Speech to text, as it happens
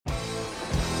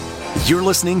You're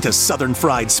listening to Southern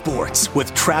Fried Sports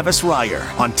with Travis Reier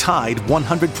on Tide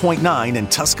 100.9 in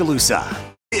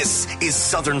Tuscaloosa. This is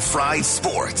Southern Fried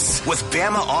Sports with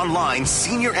Bama Online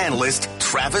senior analyst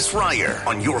Travis Reier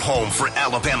on your home for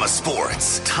Alabama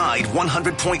sports. Tide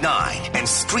 100.9 and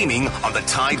streaming on the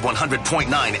Tide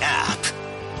 100.9 app.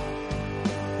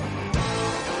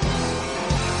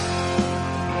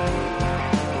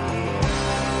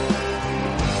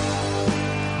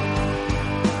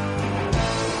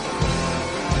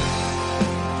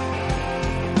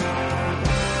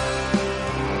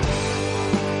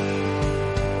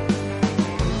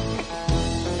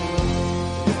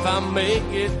 Make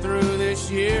it through this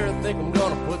year, I think I'm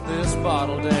gonna put this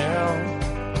bottle down.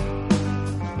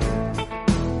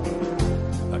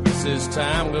 I guess as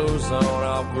time goes on,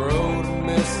 I'll grow to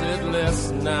miss it less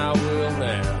than I will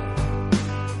now.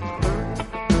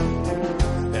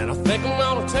 And I think I'm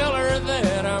gonna tell her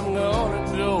that I'm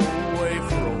gonna go away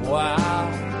for a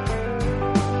while,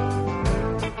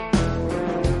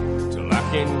 till I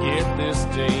can get this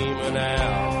demon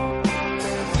out.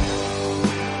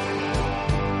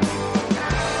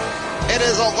 It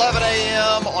is 11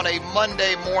 a.m. on a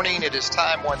Monday morning. It is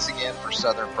time once again for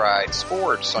Southern Fried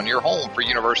Sports on your home for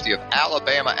University of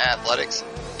Alabama Athletics.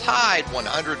 Tide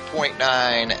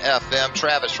 100.9 FM.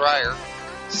 Travis Reier,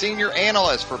 senior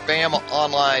analyst for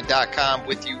BamaOnline.com,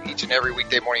 with you each and every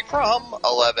weekday morning from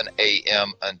 11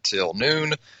 a.m. until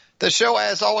noon. The show,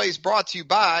 as always, brought to you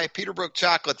by Peterbrook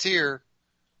Chocolatier,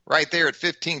 right there at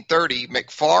 1530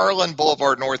 McFarland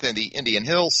Boulevard North in the Indian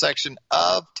Hills section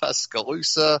of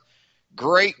Tuscaloosa.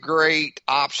 Great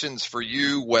options for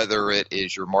you, whether it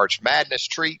is your March Madness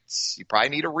treats. You probably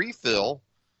need a refill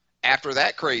after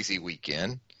that crazy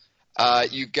weekend.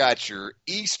 You've got your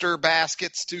Easter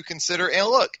baskets to consider. And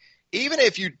look, even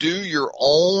if you do your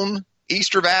own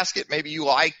Easter basket, maybe you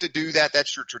like to do that,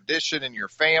 that's your tradition in your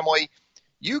family,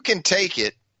 you can take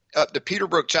it up to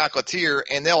Peterbrook Chocolatier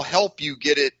and they'll help you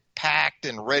get it packed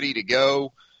and ready to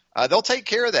go. They'll take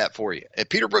care of that for you at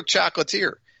Peterbrook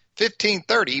Chocolatier.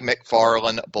 1530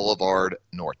 McFarland Boulevard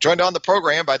North. Joined on the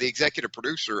program by the executive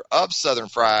producer of Southern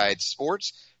Fried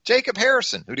Sports, Jacob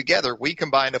Harrison, who together we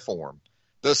combine to form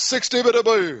the 60-minute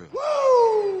boo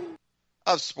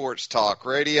of Sports Talk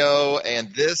Radio.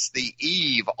 And this, the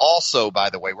eve, also,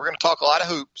 by the way, we're going to talk a lot of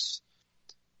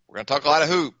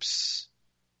hoops.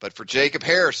 But for Jacob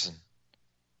Harrison,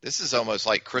 this is almost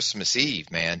like Christmas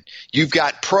Eve, man. You've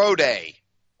got Pro Day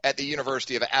at the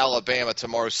University of Alabama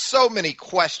tomorrow. So many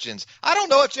questions. I don't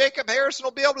know if Jacob Harrison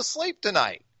will be able to sleep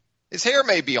tonight. His hair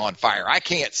may be on fire. I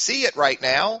can't see it right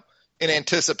now in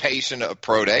anticipation of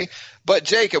Pro Day. But,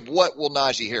 Jacob, what will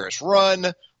Najee Harris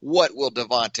run? What will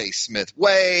Devontae Smith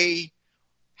weigh?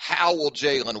 How will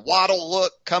Jalen Waddle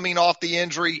look coming off the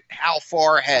injury? How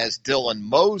far has Dylan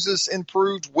Moses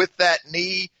improved with that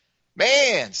knee?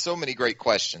 Man, so many great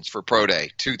questions for Pro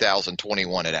Day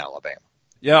 2021 at Alabama.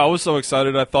 Yeah, I was so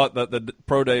excited. I thought that the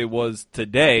Pro Day was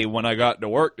today when I got to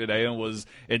work today and was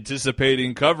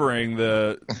anticipating covering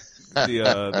the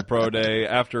Pro Day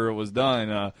after it was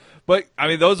done. But, I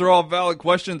mean, those are all valid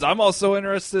questions. I'm also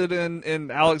interested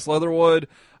in Alex Leatherwood.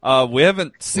 We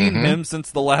haven't seen him since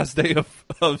the last day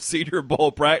of Senior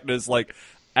Bowl practice, like,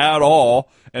 at all.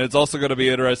 And it's also going to be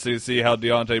interesting to see how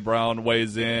Deonte Brown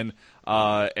weighs in.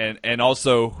 And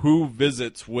also who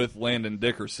visits with Landon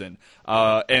Dickerson.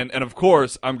 And of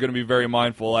course, I'm going to be very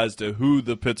mindful as to who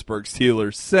the Pittsburgh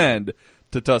Steelers send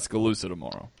to Tuscaloosa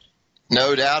tomorrow.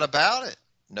 No doubt about it.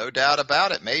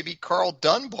 Maybe Carl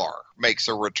Dunbar makes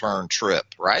a return trip,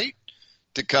 right,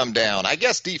 to come down. I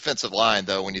guess defensive line,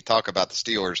 though, when you talk about the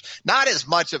Steelers, not as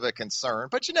much of a concern,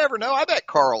 but you never know. I bet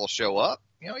Carl will show up.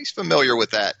 You know, he's familiar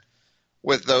with that,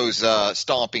 with those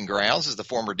stomping grounds as the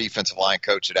former defensive line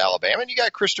coach at Alabama. And you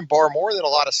got Christian Barmore that a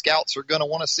lot of scouts are going to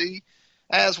want to see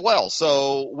as well.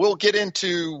 So we'll get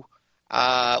into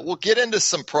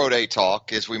some Pro Day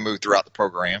talk as we move throughout the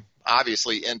program,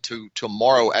 obviously into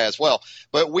tomorrow as well.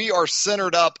 But we are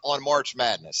centered up on March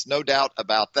Madness, no doubt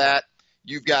about that.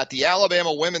 You've got the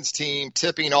Alabama women's team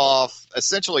tipping off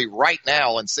essentially right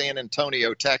now in San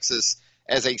Antonio, Texas,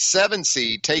 as a 7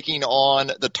 seed taking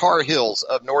on the Tar Heels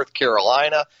of North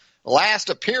Carolina. Last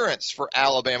appearance for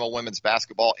Alabama women's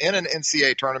basketball in an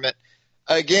NCAA tournament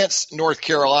against North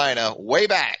Carolina way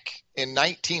back in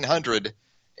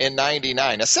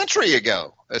 1999, a century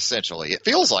ago, essentially. It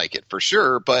feels like it for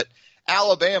sure, but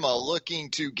Alabama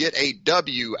looking to get a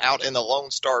W out in the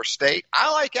Lone Star State.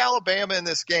 I like Alabama in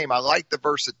this game. I like the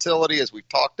versatility, as we've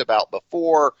talked about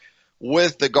before,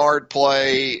 with the guard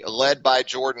play led by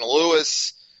Jordan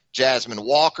Lewis, Jasmine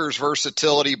Walker's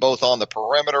versatility both on the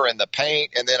perimeter and the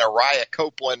paint, and then Araya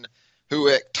Copeland, who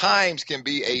at times can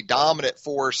be a dominant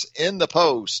force in the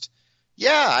post.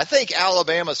 Yeah, I think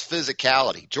Alabama's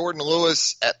physicality. Jordan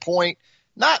Lewis at point,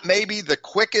 not maybe the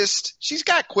quickest. She's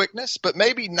got quickness, but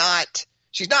maybe not.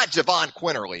 She's not Javon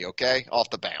Quinterly, okay, off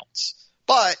the bounce.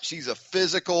 But she's a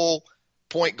physical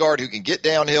point guard who can get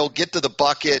downhill, get to the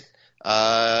bucket.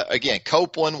 Again,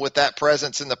 Copeland with that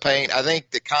presence in the paint. I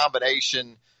think the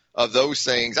combination of those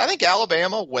things, I think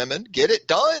Alabama women get it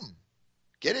done.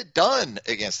 Get it done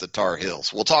against the Tar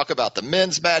Heels. We'll talk about the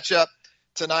men's matchup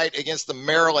tonight against the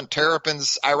Maryland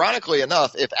Terrapins. Ironically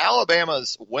enough, if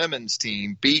Alabama's women's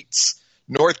team beats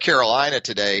North Carolina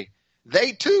today,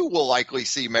 they too will likely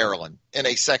see Maryland in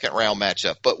a second-round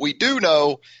matchup. But we do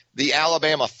know the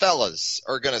Alabama fellas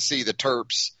are going to see the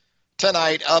Terps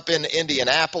tonight up in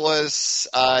Indianapolis.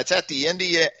 It's at the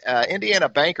Indiana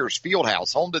Bankers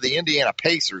Fieldhouse, home to the Indiana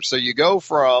Pacers. So you go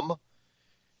from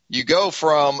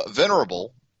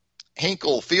Venerable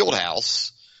Hinkle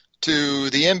Fieldhouse to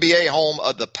the NBA home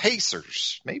of the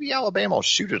Pacers. Maybe Alabama will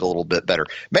shoot it a little bit better.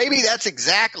 Maybe that's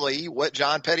exactly what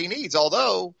John Petty needs.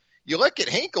 Although you look at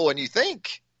Hinkle and you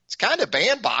think it's kind of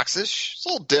bandboxish. It's a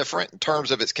little different in terms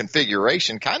of its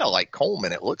configuration, kind of like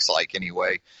Coleman, it looks like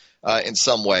anyway, in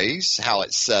some ways, how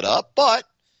it's set up. But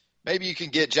maybe you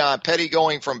can get John Petty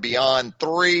going from beyond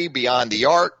three, beyond the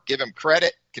arc, give him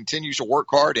credit, continues to work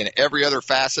hard in every other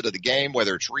facet of the game,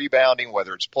 whether it's rebounding,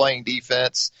 whether it's playing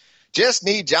defense. Just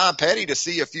need John Petty to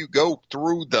see a few go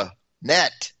through the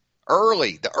net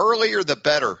early. The earlier, the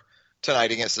better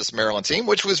tonight against this Maryland team,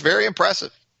 which was very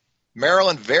impressive.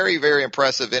 Maryland, very, very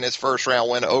impressive in his first-round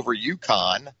win over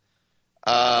UConn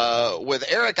with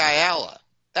Eric Ayala.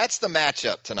 That's the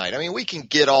matchup tonight. I mean, we can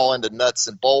get all into nuts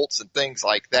and bolts and things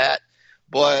like that,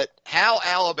 but how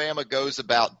Alabama goes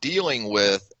about dealing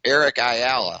with Eric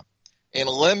Ayala and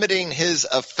limiting his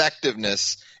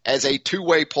effectiveness as a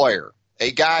two-way player,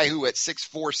 a guy who at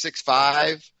 6'4",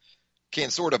 6'5", can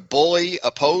sort of bully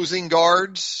opposing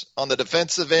guards on the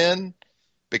defensive end,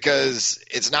 because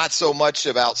it's not so much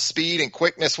about speed and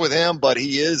quickness with him, but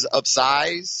he is of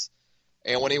size.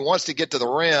 And when he wants to get to the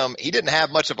rim, he didn't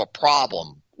have much of a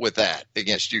problem with that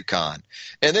against UConn.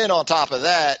 And then on top of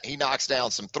that, he knocks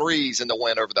down some threes in the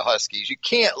win over the Huskies. You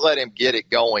can't let him get it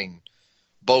going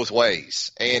both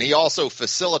ways. And he also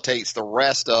facilitates the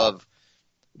rest of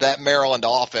that Maryland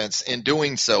offense in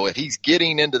doing so. If he's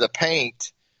getting into the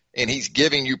paint and he's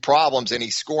giving you problems and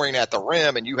he's scoring at the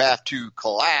rim and you have to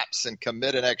collapse and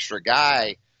commit an extra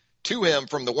guy to him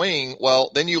from the wing,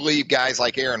 well, then you leave guys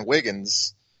like Aaron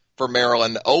Wiggins for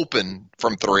Maryland open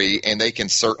from three, and they can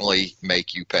certainly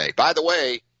make you pay. By the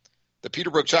way, the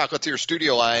Peterbrook Chocolatier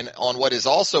studio line on what is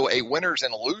also a Winners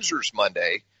and Losers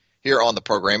Monday here on the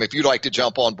program. If you'd like to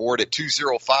jump on board at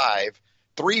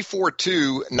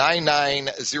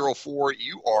 205-342-9904,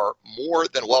 you are more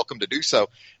than welcome to do so.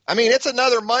 I mean, it's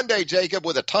another Monday, Jacob,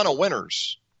 with a ton of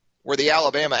winners where the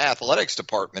Alabama athletics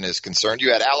department is concerned.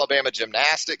 You had Alabama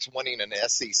gymnastics winning an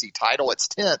SEC title. It's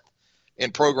 10th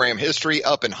in program history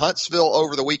up in Huntsville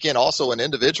over the weekend. Also an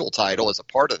individual title as a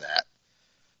part of that.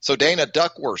 So Dana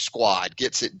Duckworth's squad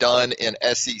gets it done in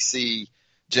SEC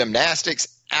gymnastics.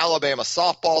 Alabama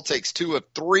softball takes 2 of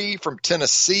 3 from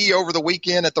Tennessee over the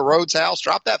weekend at the Rhodes House.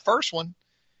 Dropped that first one.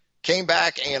 Came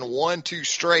back and won 2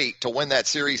 straight to win that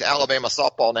series. Alabama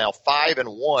softball now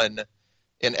 5-1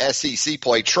 in SEC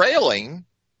play. Trailing,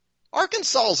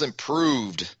 Arkansas's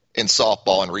improved in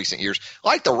softball in recent years.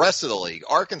 Like the rest of the league,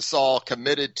 Arkansas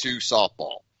committed to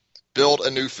softball, built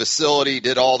a new facility,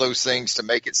 did all those things to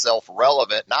make itself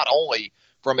relevant, not only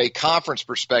from a conference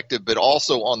perspective, but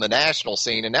also on the national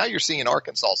scene. And now you're seeing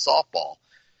Arkansas softball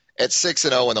at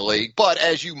 6-0 in the league. But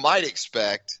as you might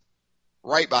expect,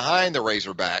 right behind the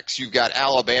Razorbacks, you've got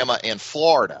Alabama and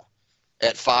Florida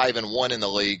at 5-1 in the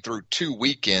league through 2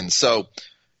 weekends. So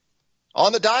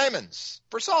on the diamonds,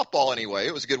 for softball anyway,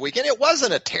 it was a good weekend. It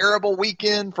wasn't a terrible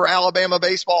weekend for Alabama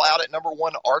baseball out at number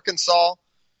 1 Arkansas.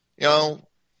 You know,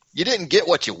 you didn't get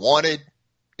what you wanted.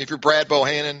 If you're Brad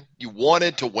Bohannon, you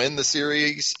wanted to win the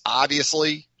series,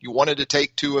 obviously. You wanted to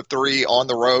take 2 of 3 on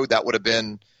the road. That would have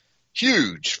been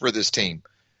huge for this team.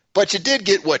 But you did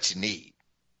get what you need.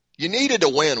 You needed to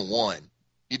win 1.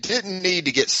 You didn't need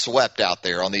to get swept out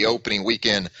there on the opening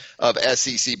weekend of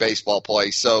SEC baseball play.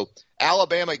 So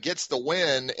Alabama gets the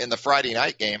win in the Friday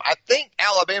night game. I think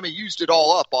Alabama used it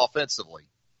all up offensively.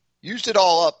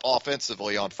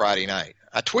 On Friday night.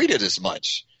 I tweeted as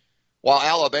much. While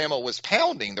Alabama was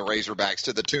pounding the Razorbacks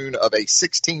to the tune of a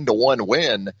 16-1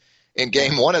 win in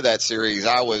game 1 of that series,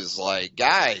 I was like,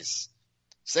 guys,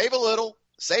 save a little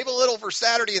for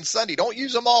Saturday and Sunday. Don't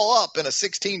use them all up in a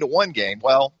 16-1 game.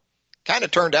 Well, kind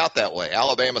of turned out that way.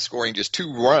 Alabama scoring just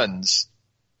 2 runs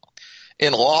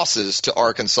in losses to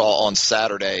Arkansas on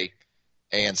Saturday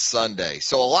and Sunday.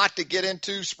 So a lot to get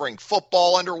into. Spring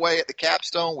football underway at the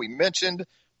Capstone. We mentioned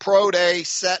Pro Day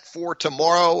set for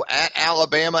tomorrow at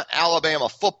Alabama. Alabama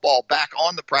football back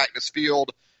on the practice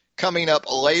field. Coming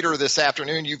up later this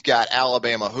afternoon, you've got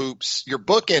Alabama hoops. You're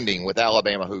bookending with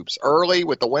Alabama hoops. Early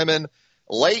with the women,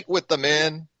 late with the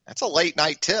men. That's a late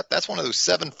night tip. That's one of those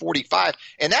 7:45.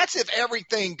 And that's if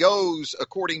everything goes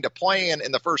according to plan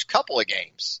in the first couple of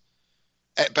games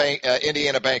at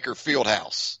Indiana Banker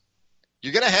Fieldhouse.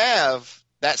 You're going to have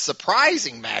that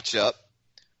surprising matchup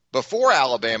before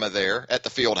Alabama there at the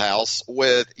Fieldhouse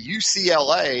with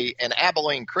UCLA and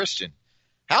Abilene Christian.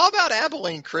 How about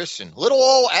Abilene Christian? Little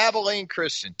old Abilene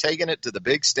Christian taking it to the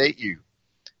big state U,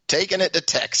 taking it to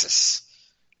Texas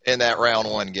in that round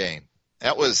one game.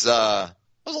 That was a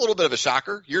little bit of a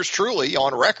shocker. Yours truly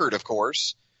on record, of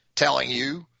course, telling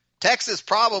you Texas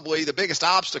probably the biggest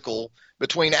obstacle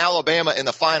between Alabama and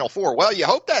the Final Four. Well, you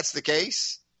hope that's the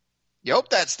case. You hope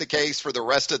that's the case for the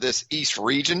rest of this East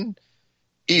Regional,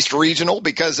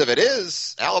 because if it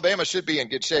is, Alabama should be in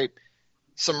good shape.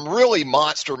 Some really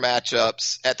monster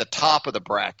matchups at the top of the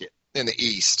bracket in the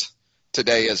East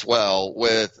today as well,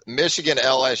 with Michigan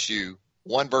LSU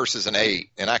 1 versus an 8.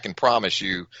 And I can promise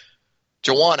you,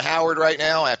 Juwan Howard right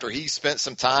now, after he spent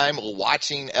some time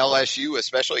watching LSU,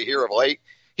 especially here of late,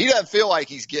 he doesn't feel like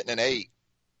he's getting an 8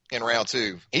 in round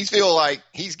 2. He feels like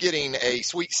he's getting a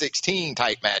Sweet 16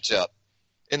 type matchup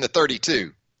in the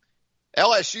 32.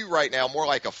 LSU right now more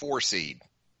like a 4 seed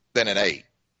than an 8.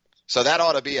 So that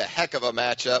ought to be a heck of a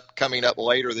matchup coming up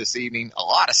later this evening. A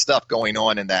lot of stuff going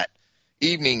on in that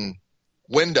evening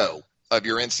window of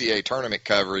your NCAA tournament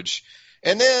coverage.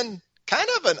 And then kind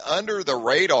of an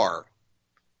under-the-radar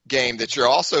game that you're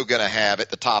also going to have at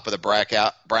the top of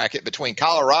the bracket between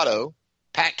Colorado,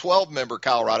 Pac-12 member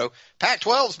Colorado.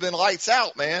 Pac-12's been lights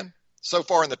out, man, so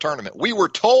far in the tournament. We were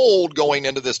told going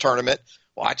into this tournament,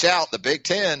 watch out, the Big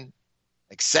Ten,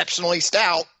 exceptionally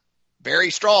stout,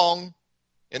 very strong.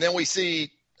 And then we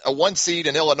see a 1 seed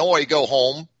in Illinois go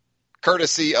home,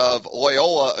 courtesy of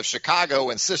Loyola of Chicago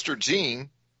and Sister Jean,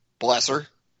 bless her,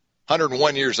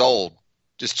 101 years old,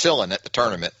 just chilling at the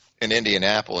tournament in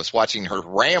Indianapolis, watching her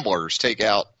Ramblers take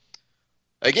out,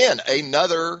 again,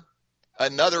 another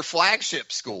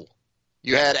flagship school.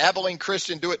 You had Abilene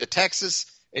Christian do it to Texas,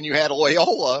 and you had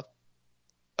Loyola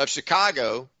of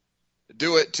Chicago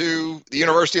do it to the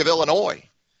University of Illinois.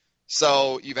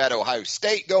 So you've had Ohio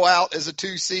State go out as a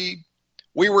 2 seed.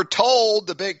 We were told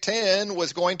the Big Ten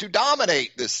was going to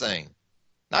dominate this thing.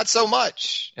 Not so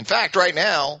much. In fact, right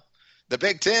now, the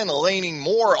Big Ten leaning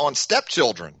more on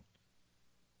stepchildren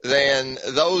than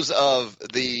those of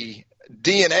the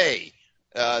DNA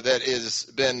that has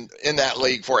been in that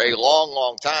league for a long,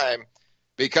 long time,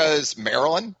 because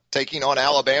Maryland taking on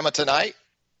Alabama tonight.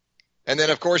 And then,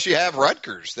 of course, you have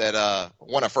Rutgers that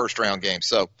won a first-round game.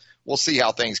 So we'll see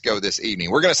how things go this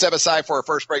evening. We're going to step aside for our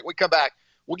first break. We come back.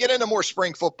 We'll get into more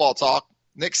spring football talk.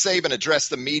 Nick Saban addressed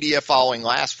the media following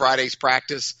last Friday's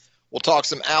practice. We'll talk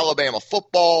some Alabama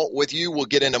football with you. We'll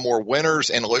get into more winners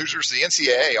and losers. The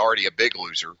NCAA already a big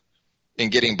loser in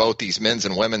getting both these men's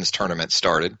and women's tournaments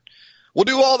started. We'll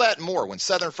do all that and more when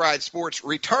Southern Fried Sports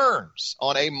returns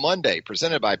on a Monday,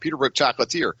 presented by Peterbrook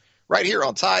Chocolatier, right here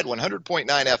on Tide 100.9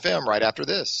 FM right after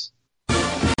this.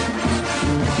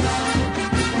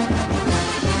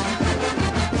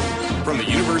 From the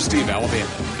University of Alabama,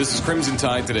 this is Crimson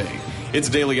Tide Today. It's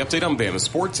a daily update on Bama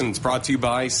sports, and it's brought to you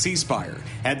by C-Spire.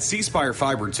 Add C-Spire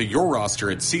Fiber to your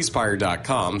roster at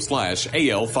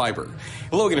cspire.com/AL Fiber.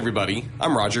 Hello again, everybody.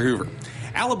 I'm Roger Hoover.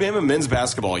 Alabama men's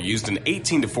basketball used an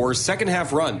 18-4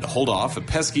 second-half run to hold off a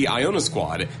pesky Iona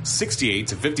squad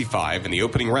 68-55 in the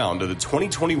opening round of the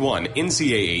 2021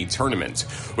 NCAA tournament.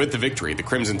 With the victory, the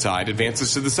Crimson Tide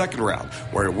advances to the second round,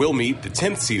 where it will meet the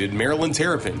 10th-seeded Maryland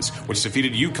Terrapins, which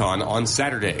defeated UConn on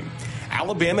Saturday.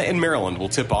 Alabama and Maryland will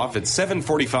tip off at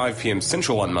 7:45 p.m.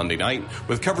 Central on Monday night,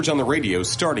 with coverage on the radio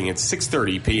starting at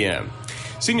 6:30 p.m.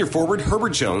 Senior forward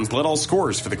Herbert Jones led all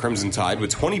scorers for the Crimson Tide with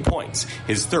 20 points,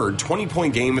 his third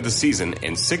 20-point game of the season,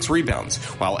 and 6 rebounds,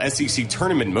 while SEC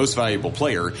Tournament Most Valuable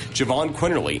Player Javon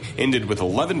Quinterly ended with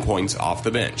 11 points off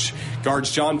the bench.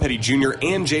 Guards John Petty Jr.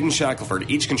 and Jaden Shackelford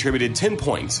each contributed 10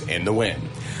 points in the win.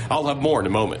 I'll have more in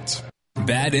a moment.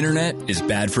 Bad internet is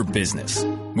bad for business.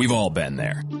 We've all been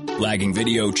there. Lagging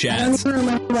video chats,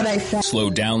 slow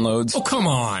downloads. Oh, come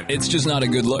on. It's just not a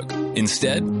good look.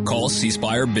 Instead, call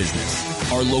C-Spire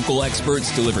Business. Our local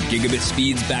experts deliver gigabit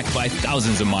speeds backed by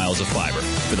thousands of miles of fiber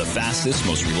for the fastest,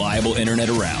 most reliable internet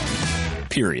around.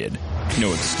 Period.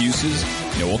 No excuses,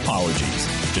 no apologies.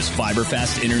 Just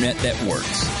fiber-fast internet that works.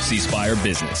 C-Spire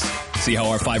Business. See how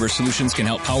our fiber solutions can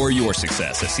help power your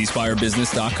success at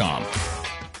cspirebusiness.com.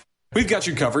 We've got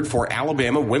you covered for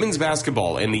Alabama women's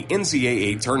basketball in the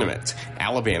NCAA tournament.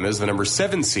 Alabama is the number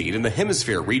 7 seed in the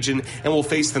Hemisphere region and will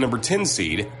face the number 10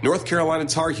 seed, North Carolina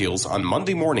Tar Heels, on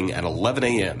Monday morning at 11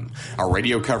 a.m. Our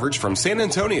radio coverage from San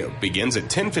Antonio begins at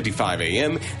 10:55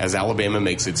 a.m. as Alabama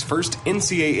makes its first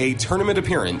NCAA tournament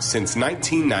appearance since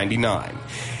 1999.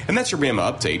 And that's your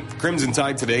Bama update. Crimson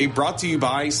Tide Today brought to you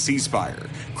by C-Spire.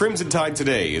 Crimson Tide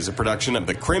Today is a production of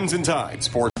the Crimson Tide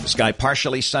Sports. Sky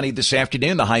partially sunny this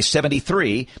afternoon, the high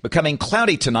 73, becoming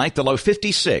cloudy tonight, the low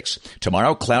 56.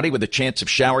 Tomorrow, cloudy with a chance of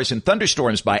showers and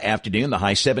thunderstorms by afternoon, the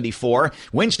high 74.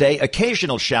 Wednesday,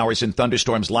 occasional showers and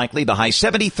thunderstorms likely, the high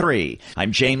 73.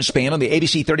 I'm James Spann on the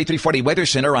ABC 3340 Weather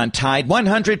Center on Tide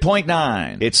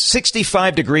 100.9. It's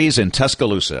 65 degrees in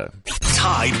Tuscaloosa.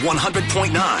 Tide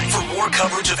 100.9. For more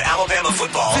coverage of Alabama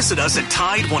football, visit us at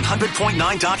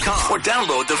Tide100.9.com or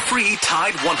download the free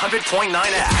Tide 100.9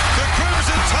 app. The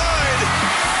Crimson Tide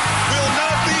will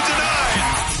not be denied.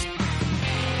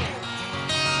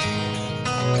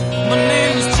 My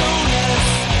name is Jonas.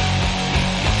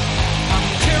 I'm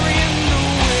carrying the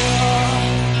wheel.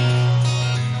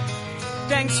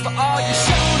 Thanks for all you've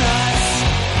shown us.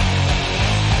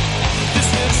 This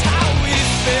is how we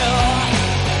feel.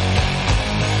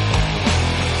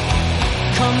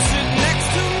 Come sit next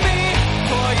to me,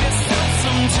 pour yourself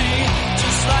some tea,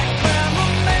 just like Grandma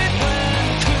made when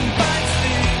couldn't find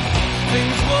sleep.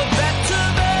 Things were better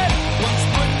then, once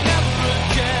but never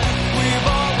again. We've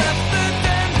all left the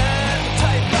den and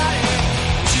typewriting.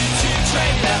 Choo-choo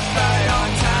train left right on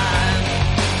time.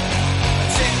 A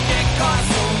ticket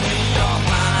costs only your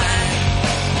mind.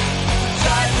 The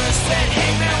driver said,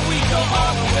 hey man, we go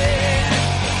all the way.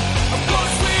 Of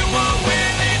course we were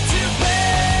willing to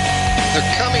pay.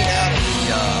 They're coming out of the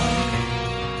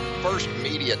first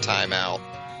media timeout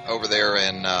over there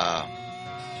in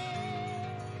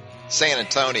San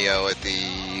Antonio at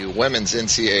the women's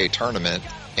NCAA tournament,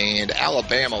 and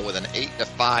Alabama with an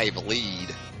 8-5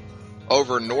 lead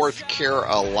over North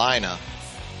Carolina.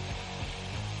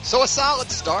 So a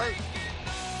solid start.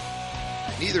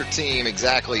 Neither team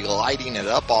exactly lighting it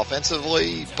up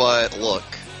offensively, but look,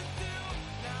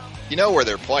 you know where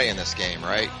they're playing this game,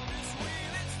 right?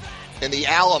 In the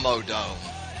Alamo Dome.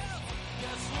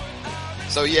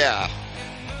 So yeah,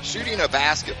 shooting a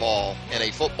basketball in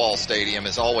a football stadium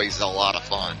is always a lot of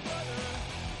fun.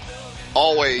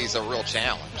 Always a real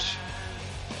challenge.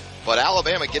 But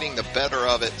Alabama getting the better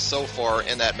of it so far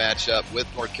in that matchup with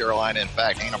North Carolina. In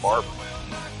fact, Hannah Barber,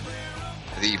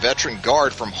 the veteran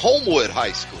guard from Homewood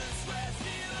High School,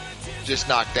 just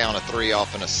knocked down a three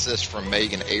off an assist from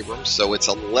Megan Abrams. So it's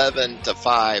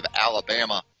 11-5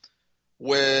 Alabama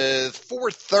with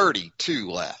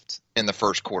 4:32 left in the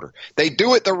first quarter. They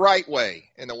do it the right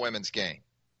way in the women's game.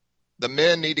 The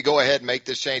men need to go ahead and make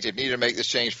this change. They've needed to make this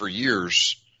change for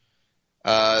years.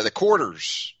 The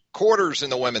quarters in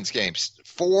the women's games,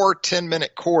 4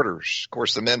 10-minute quarters. Of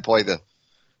course, the men play the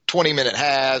 20-minute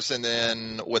halves, and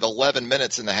then with 11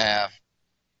 minutes in the half,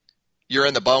 you're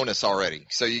in the bonus already.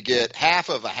 So you get half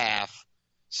of a half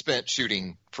spent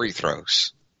shooting free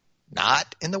throws.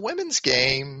 Not in the women's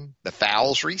game. The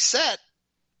fouls reset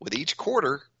with each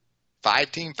quarter.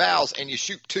 5 team fouls, and you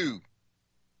shoot 2.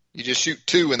 You just shoot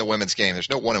 2 in the women's game. There's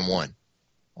no 1-and-1.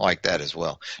 I like that as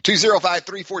well.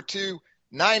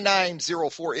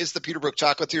 205-342-9904 is the Peterbrook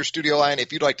Chocolatier studio line.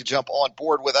 If you'd like to jump on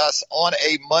board with us on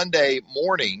a Monday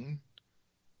morning,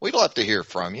 we'd love to hear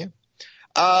from you.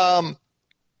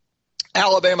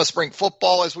 Alabama spring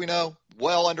football, as we know,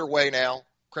 well underway now.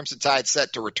 Crimson Tide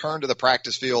set to return to the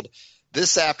practice field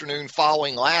this afternoon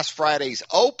following last Friday's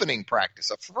opening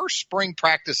practice, a first spring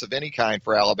practice of any kind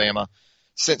for Alabama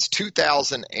since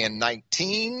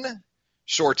 2019.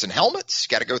 Shorts and helmets.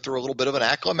 Got to go through a little bit of an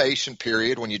acclimation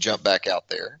period when you jump back out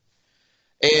there.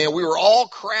 And we were all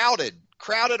crowded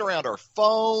around our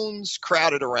phones,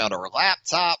 crowded around our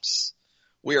laptops.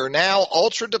 We are now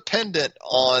ultra dependent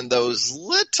on those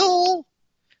little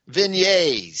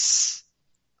vignettes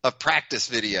of practice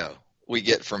video we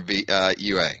get from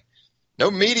UA. No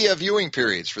media viewing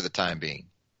periods for the time being.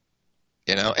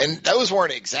 You know, and those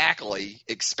weren't exactly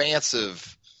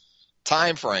expansive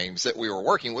time frames that we were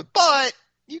working with, but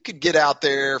you could get out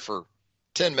there for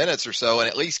 10 minutes or so and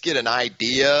at least get an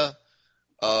idea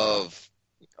of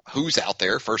who's out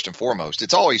there first and foremost.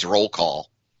 It's always roll call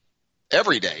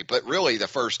every day, but really the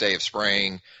first day of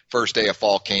spring, first day of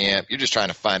fall camp, you're just trying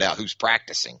to find out who's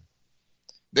practicing.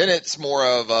 Then it's more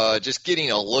of just getting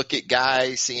a look at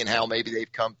guys, seeing how maybe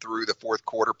they've come through the fourth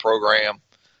quarter program,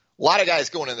 A lot of guys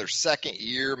going in their second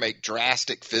year make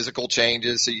drastic physical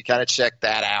changes, so you kind of check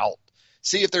that out.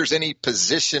 See if there's any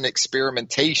position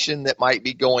experimentation that might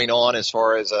be going on as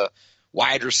far as a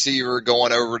wide receiver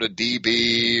going over to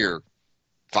DB or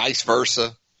vice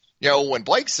versa. You know, when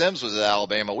Blake Sims was at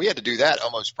Alabama, we had to do that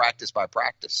almost practice by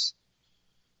practice.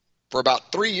 For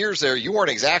about 3 years there, you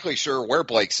weren't exactly sure where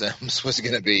Blake Sims was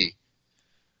going to be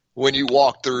when you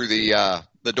walked through the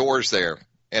doors there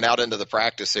and out into the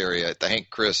practice area at the Hank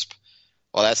Crisp.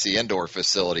 Well, that's the indoor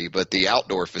facility, but the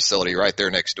outdoor facility right there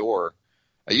next door.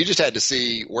 You just had to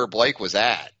see where Blake was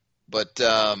at. But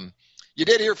you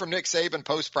did hear from Nick Saban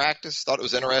post-practice. Thought it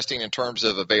was interesting in terms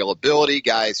of availability,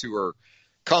 guys who are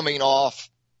coming off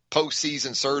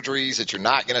postseason surgeries that you're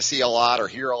not going to see a lot or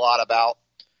hear a lot about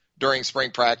during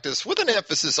spring practice, with an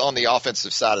emphasis on the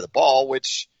offensive side of the ball,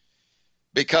 which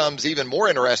becomes even more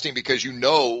interesting because you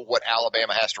know what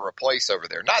Alabama has to replace over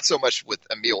there. Not so much with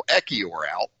Emil Ekiyor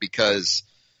out, because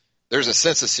there's a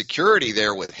sense of security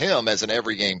there with him as an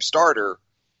every-game starter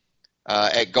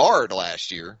at guard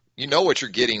last year. You know what you're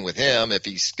getting with him if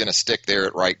he's going to stick there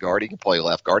at right guard. He can play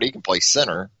left guard. He can play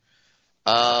center.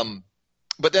 But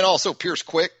then also Pierce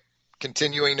Quick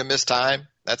continuing to miss time.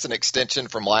 That's an extension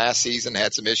from last season,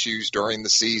 had some issues during the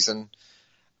season.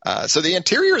 So the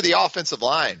interior of the offensive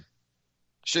line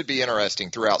should be interesting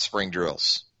throughout spring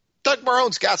drills. Doug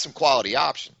Marone's got some quality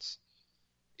options,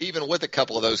 even with a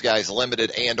couple of those guys limited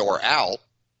and or out.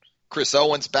 Chris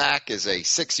Owens back as a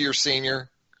 6-year senior.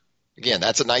 Again,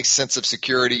 that's a nice sense of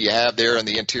security you have there in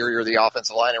the interior of the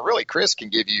offensive line. And really, Chris can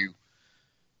give you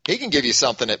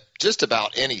something at just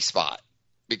about any spot,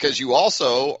 because you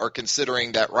also are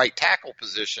considering that right tackle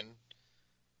position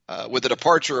with the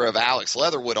departure of Alex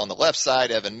Leatherwood on the left side,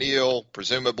 Evan Neal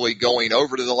presumably going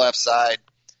over to the left side,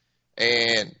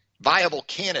 and viable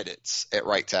candidates at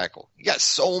right tackle. You got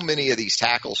so many of these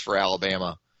tackles for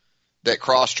Alabama that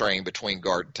cross-train between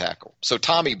guard and tackle. So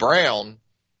Tommy Brown,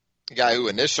 the guy who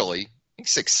initially, I think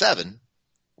 6'7",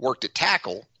 worked at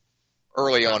tackle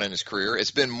early on in his career,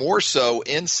 has been more so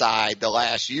inside the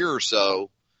last year or so,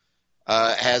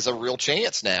 has a real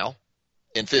chance now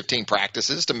in 15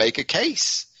 practices to make a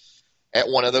case at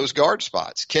one of those guard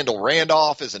spots. Kendall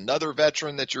Randolph is another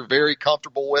veteran that you're very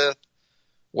comfortable with,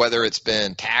 whether it's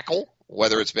been tackle,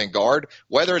 whether it's been guard,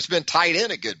 whether it's been tight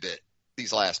end a good bit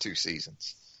these last 2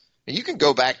 seasons. And you can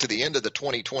go back to the end of the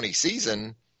 2020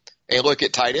 season and look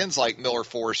at tight ends like Miller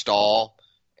Forrestall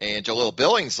and Jaleel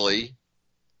Billingsley,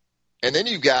 and then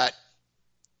you've got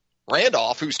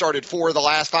Randolph, who started 4 of the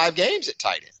last 5 games at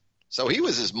tight end. So he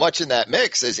was as much in that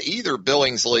mix as either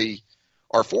Billingsley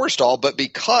or Forrestall, but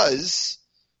because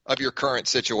of your current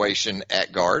situation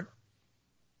at guard,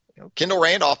 Kendall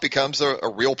Randolph becomes a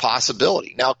real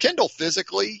possibility. Now, Kendall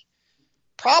physically,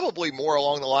 probably more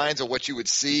along the lines of what you would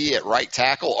see at right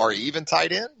tackle or even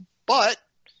tight end. But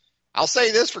I'll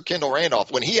say this for Kendall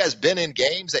Randolph. When he has been in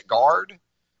games at guard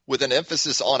with an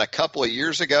emphasis on a couple of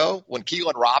years ago, when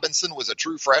Keelan Robinson was a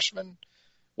true freshman,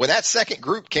 when that second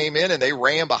group came in and they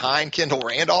ran behind Kendall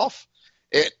Randolph,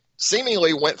 it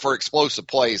seemingly went for explosive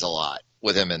plays a lot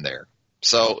with him in there.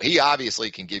 So he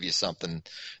obviously can give you something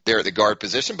there at the guard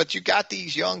position. But you got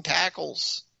these young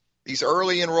tackles, these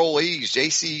early enrollees,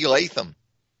 J.C. Latham,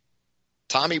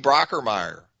 Tommy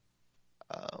Brockermeyer.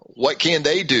 What can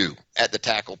they do at the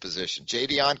tackle position?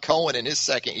 Jadeon Cohen in his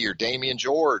second year, Damian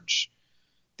George.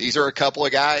 These are a couple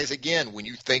of guys, again, when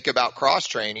you think about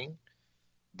cross-training,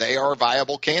 they are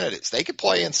viable candidates. They could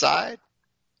play inside.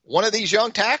 One of these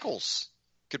young tackles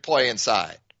could play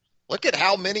inside. Look at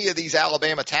how many of these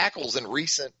Alabama tackles in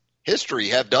recent history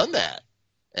have done that.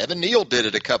 Evan Neal did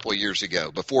it a couple of years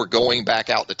ago before going back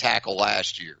out to tackle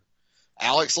last year.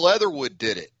 Alex Leatherwood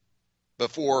did it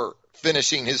before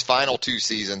finishing his final 2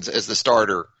 seasons as the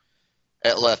starter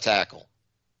at left tackle.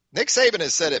 Nick Saban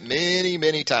has said it many,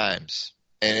 many times,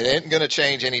 and it ain't going to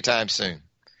change anytime soon.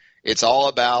 It's all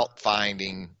about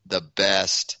finding the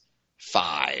best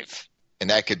 5, and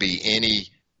that could be any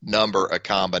number of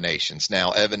combinations.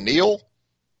 Now, Evan Neal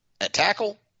at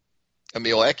tackle,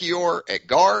 Emil Ekiyor at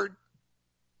guard,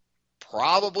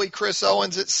 probably Chris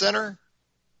Owens at center.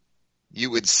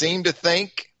 You would seem to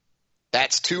think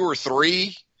that's 2 or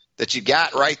 3 that you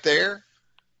got right there.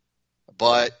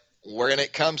 But when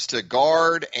it comes to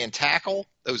guard and tackle,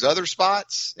 those other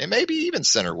spots, and maybe even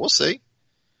center, we'll see.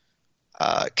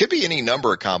 Could be any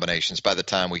number of combinations by the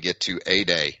time we get to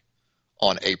A-Day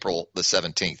on April the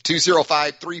 17th.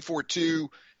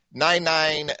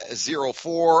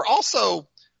 205-342-9904. Also,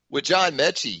 with John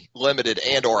Mechie limited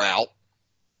and or out,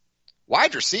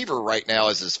 wide receiver right now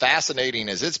is as fascinating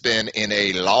as it's been in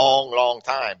a long, long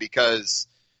time, because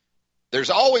there's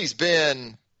always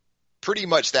been pretty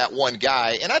much that one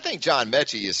guy, and I think John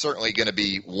Mechie is certainly going to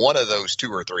be one of those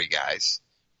 2 or 3 guys.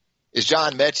 Is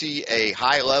John Mechie a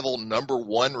high-level number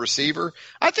 1 receiver?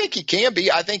 I think he can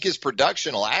be. I think his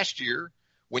production last year,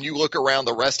 when you look around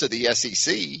the rest of the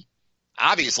SEC,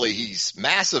 obviously he's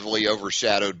massively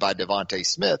overshadowed by Devontae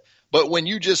Smith. But when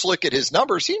you just look at his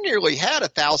numbers, he nearly had a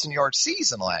 1,000-yard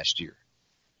season last year,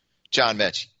 John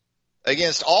Mechie,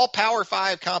 against all Power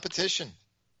 5 competition,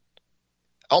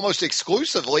 almost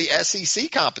exclusively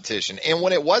SEC competition. And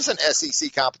when it wasn't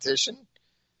SEC competition,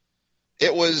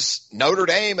 it was Notre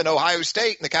Dame and Ohio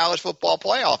State in the college football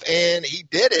playoff. And he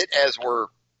did it, as we're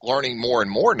learning more and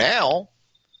more now,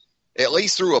 at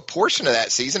least through a portion of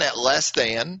that season, at less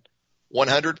than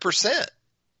 100%.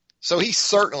 So he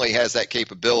certainly has that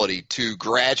capability to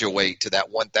graduate to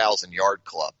that 1,000-yard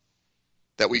club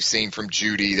that we've seen from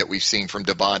Judy, that we've seen from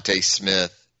Devontae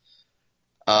Smith.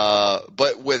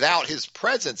 But without his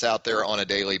presence out there on a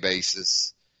daily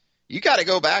basis, you got to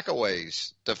go back a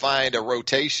ways to find a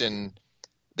rotation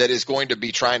that is going to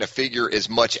be trying to figure as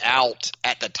much out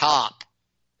at the top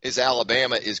as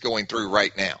Alabama is going through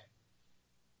right now.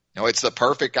 You know, it's the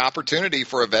perfect opportunity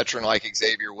for a veteran like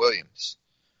Xavier Williams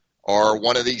or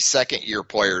one of these second-year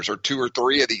players or 2 or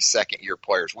 3 of these second-year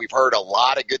players. We've heard a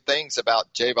lot of good things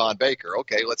about Javon Baker.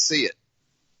 Okay, let's see it.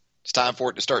 It's time for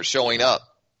it to start showing up.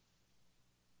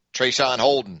 Trayshawn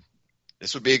Holden,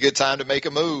 this would be a good time to make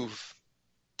a move.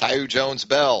 Taiu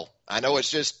Jones-Bell, I know it's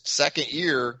just second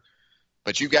year,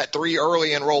 but you've got 3 early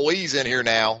enrollees in here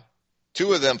now,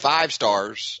 2 of them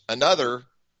 5-stars, another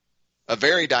a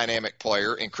very dynamic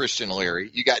player in Christian Leary.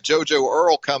 You got JoJo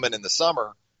Earle coming in the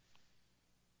summer.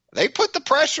 They put the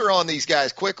pressure on these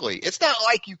guys quickly. It's not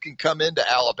like you can come into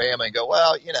Alabama and go,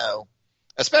 well, you know,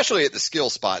 especially at the skill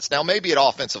spots. Now, maybe at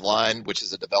offensive line, which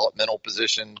is a developmental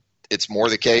position, it's more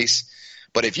the case.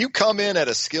 But if you come in at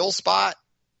a skill spot,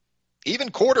 even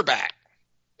quarterback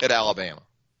at Alabama,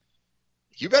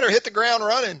 you better hit the ground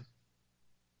running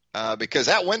because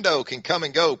that window can come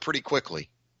and go pretty quickly.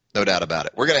 No doubt about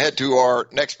it. We're going to head to our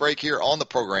next break here on the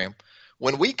program.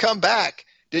 When we come back,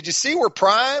 did you see where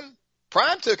Prime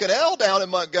took an L down in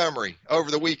Montgomery over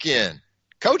the weekend?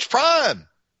 Coach Prime.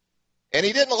 And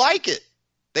he didn't like it.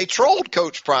 They trolled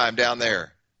Coach Prime down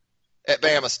there at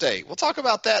Bama State. We'll talk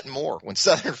about that and more when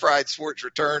Southern Fried Sports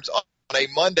returns on a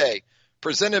Monday,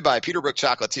 presented by Peterbrook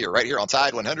Chocolatier right here on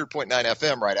Tide 100.9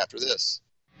 FM right after this.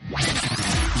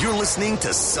 You're listening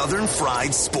to Southern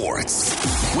Fried Sports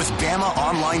with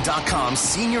BamaOnline.com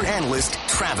senior analyst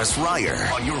Travis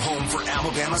Reier on your home for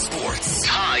Alabama sports.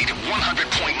 Tide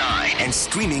 100.9 and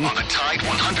streaming on the Tide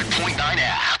 100.9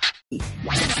 app.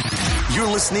 You're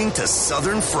listening to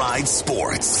Southern Fried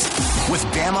Sports with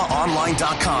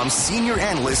BamaOnline.com senior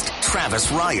analyst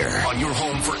Travis Reier on your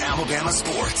home for Alabama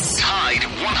sports. Tide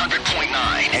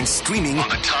 100.9 and streaming on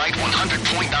the Tide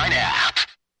 100.9 app.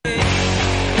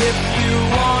 If you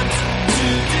want to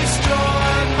destroy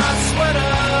my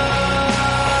sweater,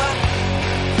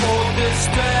 hold this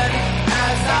thread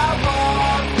as I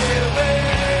walk away.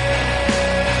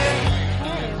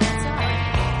 Hey, what's up?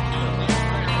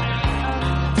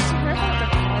 Did you hear about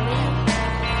the party?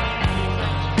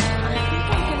 I think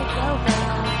I'm gonna go, but my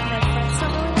friends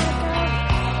don't really want to go.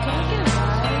 Can I get a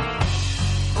ride?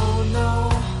 Oh no,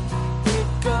 it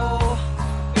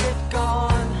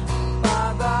gone,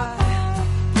 bye-bye.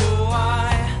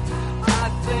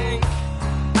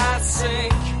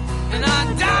 And I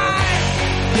die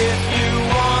if you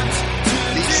want to.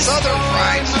 The Southern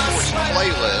Fried Sports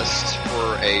playlist for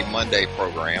a Monday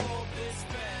program.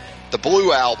 The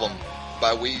Blue Album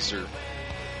by Weezer.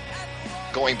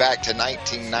 Going back to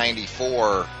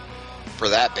 1994 for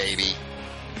that baby.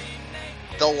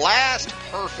 The last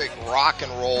perfect rock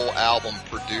and roll album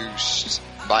produced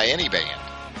by any band.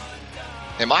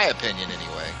 In my opinion,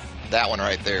 anyway. That one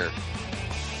right there.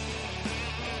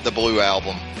 The Blue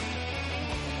Album.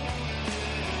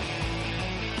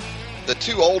 The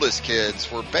 2 oldest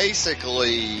kids were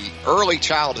basically early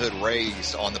childhood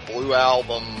raised on the Blue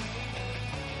Album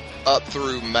up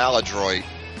through Maladroit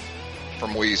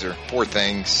from Weezer. Poor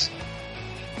things.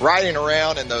 Riding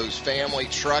around in those family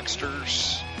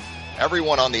trucksters.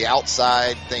 Everyone on the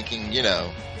outside thinking, you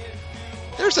know,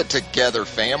 there's a together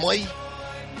family.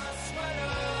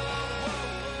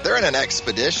 They're in an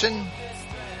expedition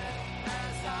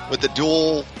with the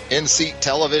dual in-seat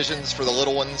televisions for the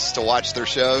little ones to watch their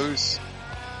shows.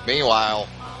 Meanwhile,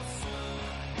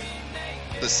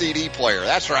 the CD player.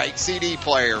 That's right, CD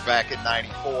player back in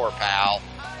 94, pal.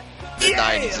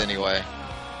 Mid-90s anyway.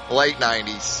 Late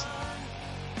 90s.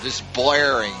 Just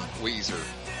blaring Weezer.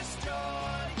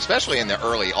 especially in the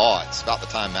early aughts, about the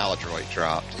time Maladroit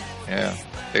dropped. Yeah,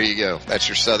 there you go. That's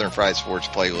your Southern Fried Sports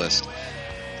playlist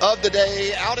of the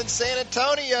day out in San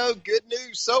Antonio. Good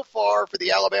news so far for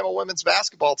the Alabama women's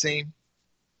basketball team.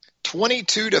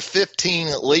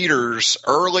 22-15 leaders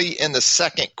early in the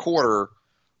second quarter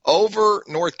over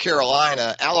North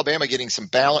Carolina. Alabama getting some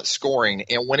balanced scoring.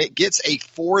 And when it gets a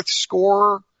fourth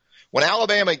scorer, when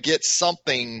Alabama gets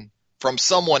something from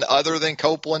someone other than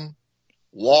Copeland,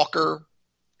 Walker,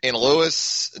 and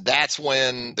Lewis, that's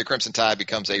when the Crimson Tide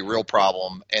becomes a real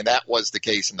problem. And that was the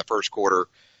case in the first quarter.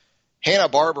 Hannah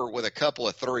Barber with a couple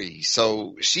of threes.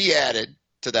 So she added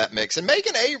to that mix. And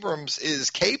Megan Abrams is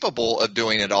capable of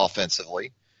doing it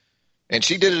offensively. And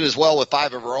she did it as well with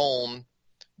 5 of her own.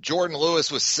 Jordan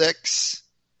Lewis with 6.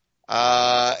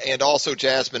 And also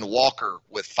Jasmine Walker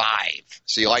with 5.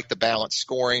 So you like the balanced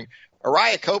scoring.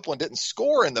 Araya Copeland didn't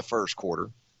score in the first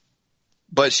quarter,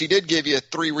 but she did give you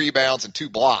 3 rebounds and 2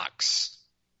 blocks.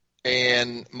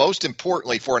 And most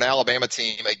importantly for an Alabama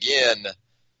team, again,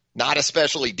 not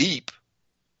especially deep.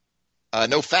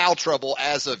 No foul trouble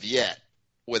as of yet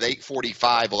with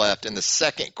 8:45 left in the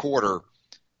second quarter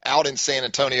out in San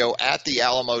Antonio at the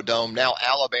Alamo Dome. Now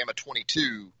Alabama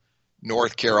 22,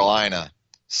 North Carolina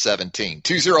 17.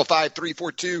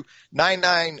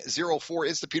 205-342-9904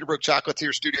 is the Peterbrook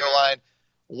Chocolatier studio line.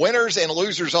 Winners and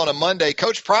losers on a Monday.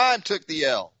 Coach Prime took the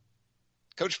L.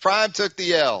 Coach Prime took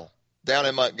the L down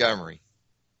in Montgomery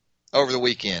over the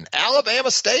weekend.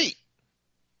 Alabama State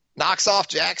knocks off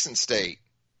Jackson State.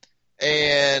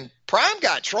 And Prime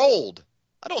got trolled.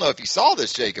 I don't know if you saw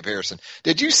this, Jacob Harrison.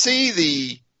 Did you see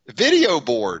the video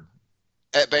board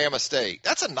at Bama State?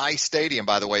 That's a nice stadium,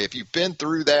 by the way, if you've been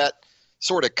through that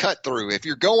sort of cut through. If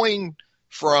you're going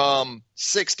from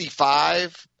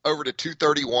 65 over to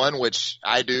 231, which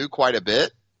I do quite a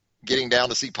bit, getting down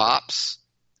to see Pops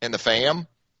and the fam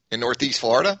in Northeast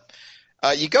Florida,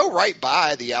 you go right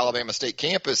by the Alabama State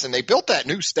campus, and they built that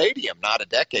new stadium not a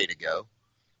decade ago,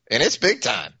 and it's big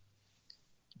time.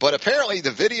 But apparently the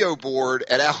video board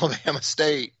at Alabama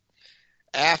State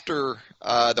after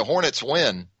the Hornets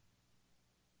win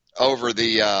over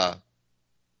the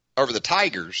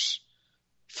Tigers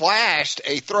flashed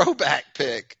a throwback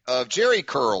pic of Jerry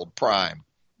Curled Prime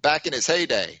back in his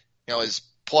heyday, his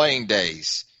playing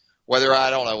days. I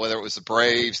don't know whether it was the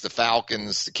Braves, the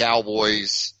Falcons, the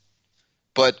Cowboys,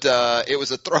 but it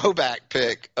was a throwback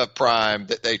pic of Prime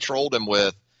that they trolled him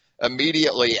with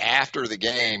immediately after the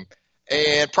game.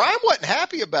 And Prime wasn't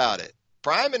happy about it.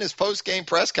 Prime in his post-game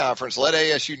press conference let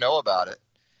ASU know about it.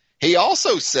 He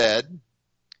also said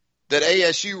that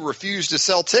ASU refused to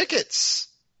sell tickets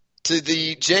to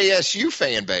the JSU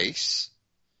fan base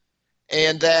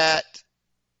and that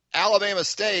Alabama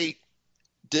State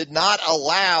did not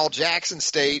allow Jackson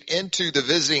State into the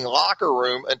visiting locker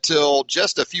room until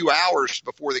just a few hours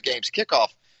before the game's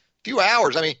kickoff. A few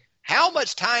hours. I mean, how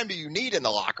much time do you need in the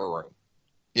locker room?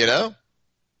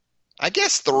 I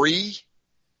guess 3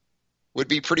 would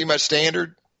be pretty much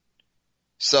standard.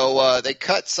 So they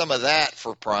cut some of that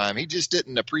for Prime. He just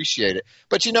didn't appreciate it.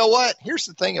 But you know what? Here's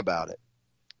the thing about it.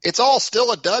 It's all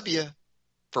still a W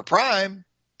for Prime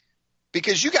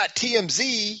because you got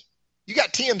TMZ. You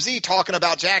got TMZ talking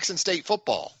about Jackson State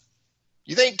football.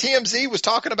 You think TMZ was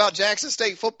talking about Jackson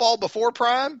State football before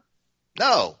Prime?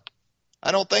 No,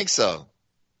 I don't think so.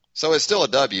 So it's still a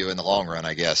W in the long run,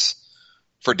 I guess,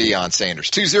 for Deion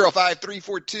Sanders.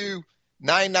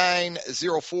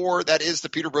 205-342-9904. That is the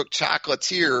Peterbrook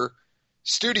Chocolatier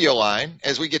studio line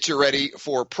as we get you ready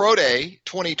for Pro Day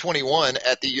 2021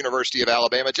 at the University of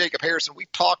Alabama. Jacob Harrison,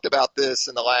 we've talked about this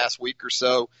in the last week or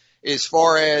so as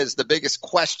far as the biggest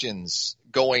questions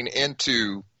going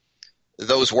into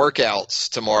those workouts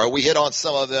tomorrow. We hit on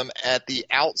some of them at the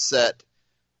outset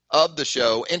of the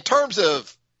show. In terms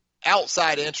of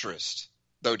outside interest,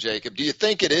 though, Jacob, do you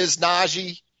think it is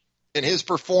Najee in his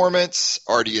performance,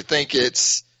 or do you think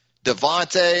it's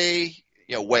Devontae,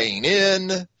 weighing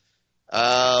in?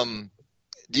 How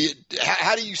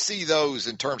do you see those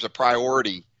in terms of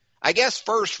priority? I guess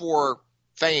first for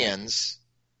fans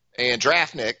and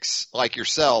draftniks like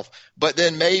yourself, but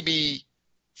then maybe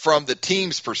from the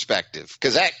team's perspective,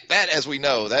 because that, as we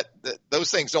know, that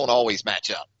those things don't always match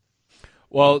up.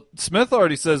 Well, Smith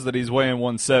already says that he's weighing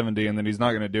 170 and that he's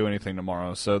not going to do anything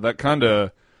tomorrow. So that kind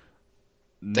of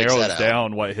narrows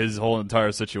down what his whole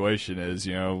entire situation is.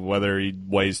 Whether he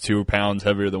weighs 2 pounds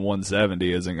heavier than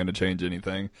 170 isn't going to change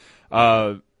anything.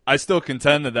 I still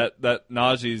contend that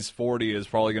Najee's 40 is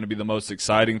probably going to be the most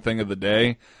exciting thing of the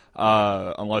day,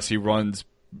 unless he runs,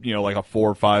 like a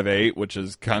 4.58, which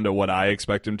is kind of what I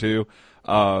expect him to.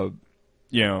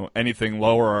 anything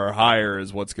lower or higher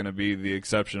is what's going to be the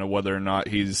exception of whether or not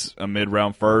he's a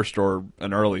mid-round first or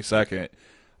an early second.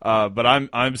 But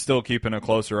I'm still keeping a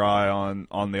closer eye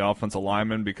on the offensive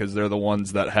linemen because they're the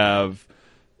ones that have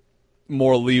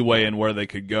more leeway in where they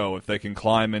could go, if they can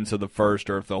climb into the first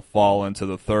or if they'll fall into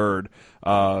the third,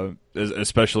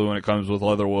 especially when it comes with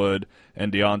Leatherwood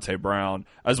and Deontay Brown,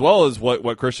 as well as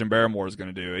what Christian Barmore is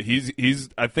going to do.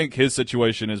 I think his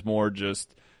situation is more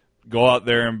just go out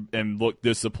there and look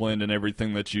disciplined in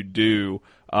everything that you do,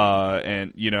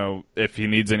 and if he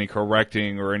needs any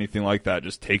correcting or anything like that,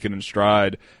 just take it in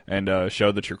stride and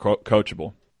show that you're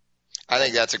coachable. I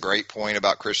think that's a great point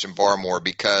about Christian Barmore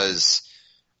because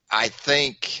I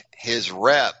think his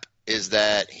rep is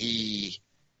that he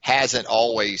hasn't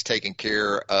always taken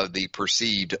care of the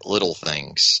perceived little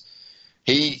things.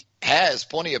 He has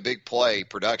plenty of big play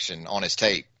production on his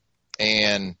tape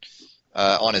and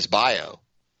on his bio,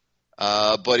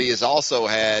 but he has also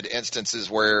had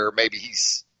instances where maybe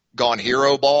he's gone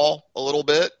hero ball a little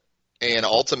bit, and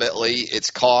ultimately it's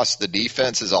cost the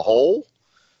defense as a whole.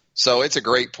 So it's a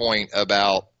great point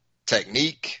about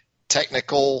technique,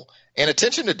 technical, and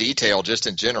attention to detail just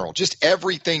in general. Just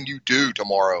everything you do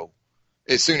tomorrow,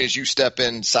 as soon as you step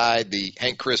inside the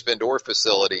Hank Crisp Indoor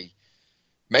facility,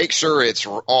 make sure it's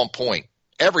on point.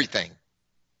 Everything.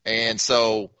 And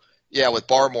so, yeah, with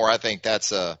Barmore, I think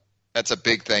that's a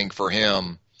big thing for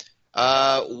him.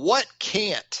 What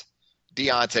can't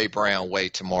Deontay Brown weigh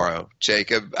tomorrow,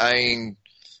 Jacob? I mean,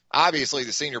 obviously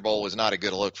the Senior Bowl was not a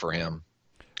good look for him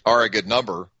or a good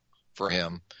number for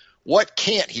him. What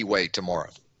can't he weigh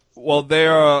tomorrow? Well,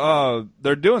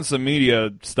 they're doing some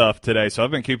media stuff today, so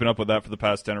I've been keeping up with that for the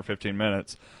past 10 or 15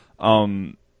 minutes.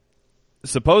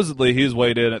 Supposedly he's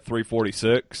weighed in at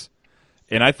 346,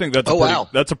 and I think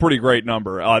that's a pretty great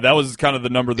number. That was kind of the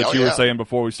number that you were saying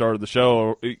before we started the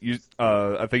show.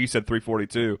 I think you said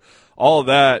 342. All of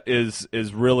that is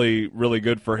really, really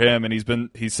good for him, and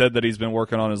he said that he's been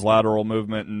working on his lateral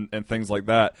movement and things like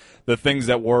that. The things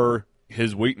that were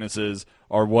his weaknesses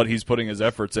are what he's putting his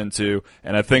efforts into,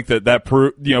 and I think that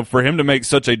for him to make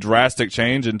such a drastic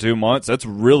change in 2 months, that's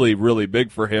really, really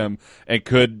big for him and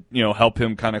could help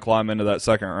him kind of climb into that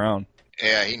second round.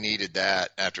 Yeah, he needed that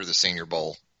after the Senior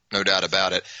Bowl, no doubt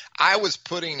about it. I was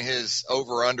putting his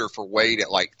over-under for weight at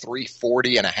like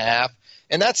 340.5,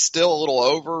 and that's still a little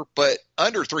over, but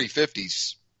under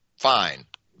 350's fine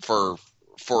for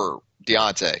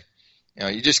Deontay.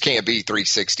 You just can't be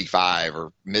 365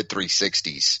 or mid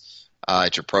 360s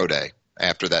at your pro day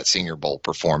after that Senior Bowl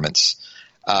performance.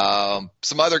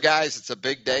 Some other guys, it's a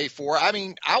big day for. I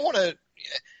mean,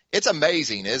 it's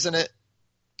amazing, isn't it?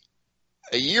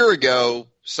 A year ago,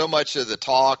 so much of the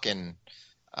talk and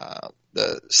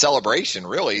the celebration,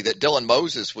 really, that Dylan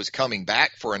Moses was coming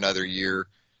back for another year.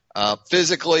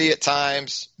 Physically at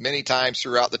times, many times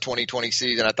throughout the 2020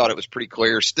 season, I thought it was pretty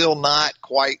clear. Still not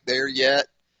quite there yet.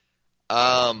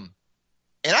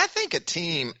 And I think a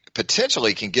team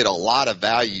potentially can get a lot of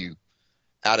value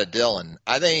out of Dylan.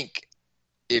 I think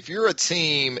if you're a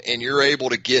team and you're able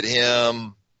to get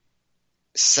him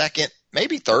second,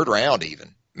 maybe third round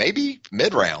even, maybe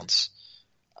mid rounds,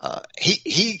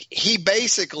 he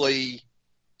basically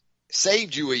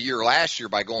saved you a year last year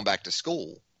by going back to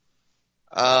school.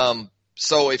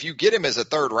 So if you get him as a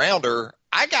third rounder,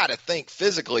 I got to think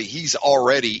physically he's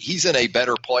in a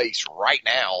better place right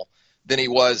now than he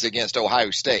was against Ohio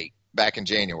State back in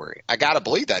January. I got to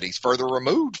believe that. He's further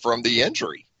removed from the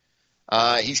injury.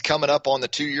 He's coming up on the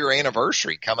 2-year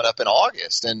anniversary coming up in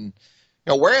August. And,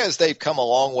 whereas they've come a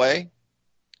long way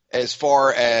as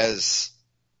far as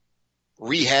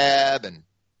rehab and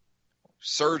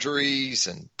surgeries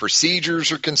and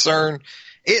procedures are concerned,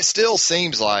 it still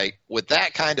seems like with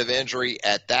that kind of injury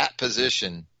at that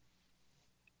position,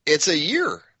 it's a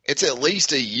year. It's at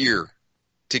least a year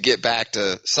to get back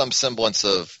to some semblance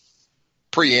of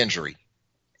pre-injury.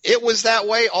 It was that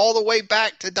way all the way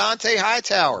back to Dont'a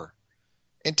Hightower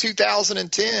in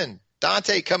 2010.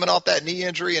 Dont'a coming off that knee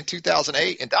injury in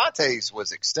 2008, and Dont'a's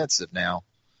was extensive now.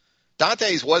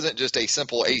 Dont'a's wasn't just a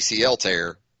simple ACL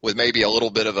tear with maybe a little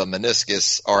bit of a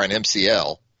meniscus or an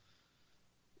MCL.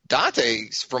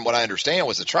 Dont'a's, from what I understand,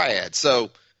 was a triad.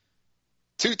 So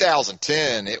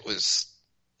 2010, it was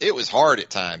hard at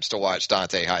times to watch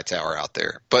Dont'a Hightower out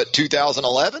there. But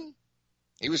 2011,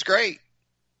 he was great.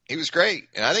 He was great.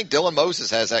 And I think Dylan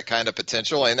Moses has that kind of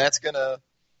potential, and that's gonna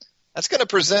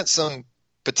present some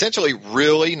potentially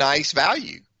really nice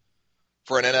value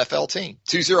for an NFL team.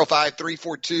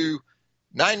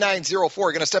 205-342-9904.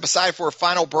 Going to step aside for a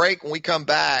final break. When we come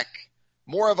back,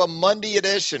 more of a Monday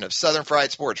edition of Southern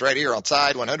Fried Sports right here on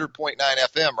Tide 100.9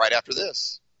 FM right after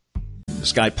this. The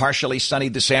sky partially sunny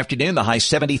this afternoon, the high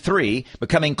 73,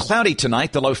 becoming cloudy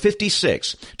tonight, the low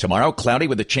 56. Tomorrow, cloudy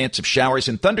with a chance of showers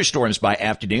and thunderstorms by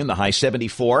afternoon, the high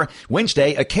 74.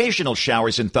 Wednesday, occasional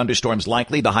showers and thunderstorms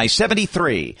likely, the high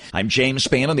 73. I'm James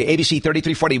Spann on the ABC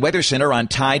 3340 Weather Center on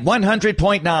Tide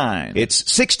 100.9.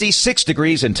 It's 66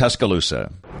 degrees in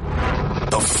Tuscaloosa.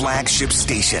 The flagship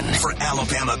station for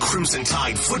Alabama Crimson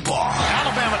Tide football.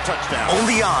 Alabama touchdown.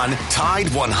 Only on Tide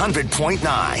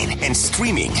 100.9 and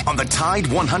streaming on the Tide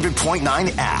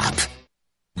 100.9 app.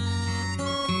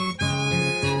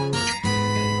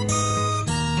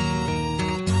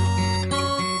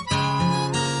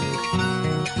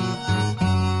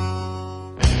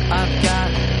 I've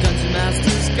got Guns N'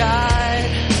 Master's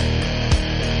Guide.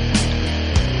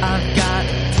 I've got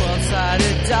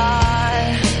 12-sided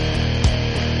die.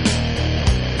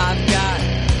 I've got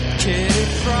Kitty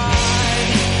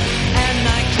Pryde and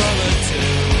Nightcrawler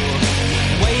too,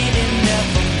 waiting there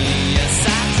for me. Yes,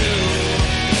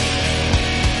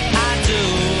 I do.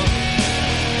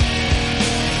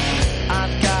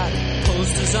 I've got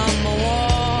posters on my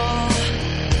wall.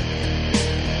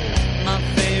 My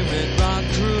favorite rock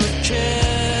group,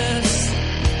 Kiss.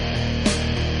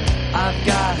 I've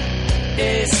got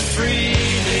Ace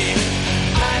Frehley.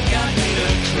 I've got Peter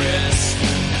Criss.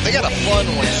 They got a fun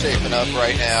one shaping up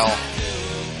right now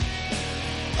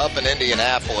up in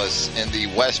Indianapolis in the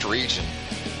West region.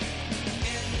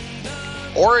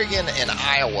 Oregon and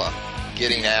Iowa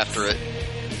getting after it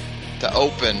to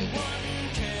open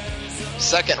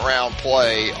second round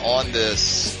play on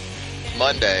this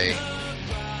Monday.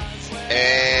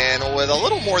 And with a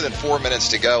little more than 4 minutes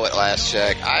to go at last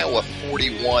check, Iowa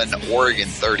 41, Oregon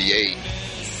 38.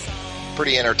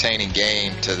 Pretty entertaining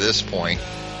game to this point.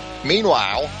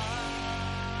 Meanwhile,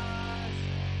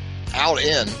 out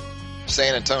in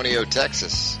San Antonio,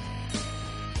 Texas,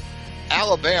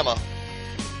 Alabama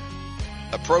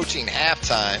approaching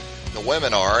halftime. The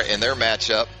women are in their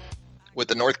matchup with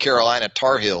the North Carolina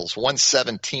Tar Heels.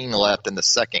 1:17 left in the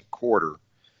second quarter.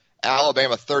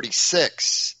 Alabama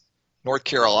 36, North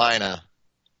Carolina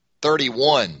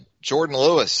 31. Jordan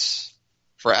Lewis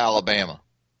for Alabama.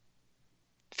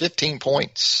 15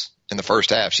 points in the first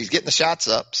half. She's getting the shots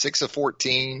up, 6 of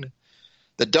 14.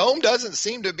 The dome doesn't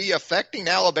seem to be affecting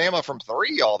Alabama from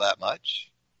three all that much.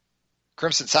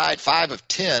 Crimson Tide 5 of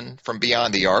 10 from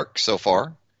beyond the arc so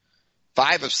far.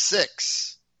 5 of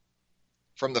 6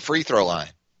 from the free throw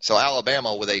line. So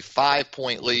Alabama with a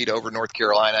 5-point lead over North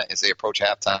Carolina as they approach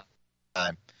halftime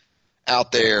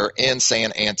out there in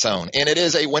San Antone. And it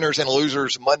is a winners and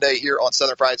losers Monday here on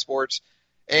Southern Fried Sports.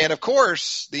 And, of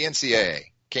course, the NCAA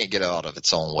can't get out of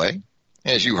its own way.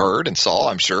 As you heard and saw,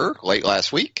 I'm sure, late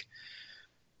last week.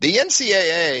 The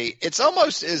NCAA, it's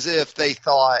almost as if they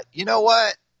thought, you know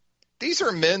what? These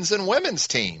are men's and women's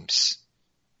teams.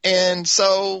 And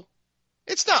so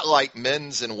it's not like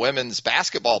men's and women's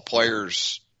basketball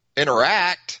players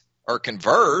interact or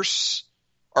converse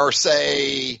or,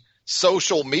 say,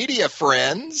 social media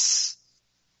friends.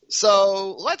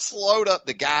 So let's load up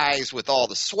the guys with all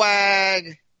the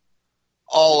swag,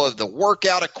 all of the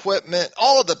workout equipment,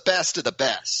 all of the best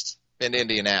in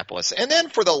Indianapolis. And then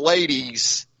for the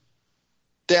ladies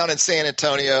down in San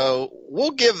Antonio,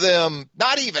 we'll give them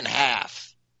not even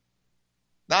half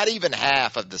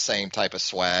of the same type of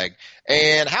swag.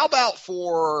 And how about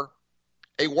for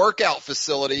a workout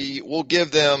facility, we'll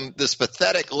give them this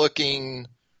pathetic looking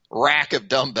rack of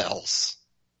dumbbells,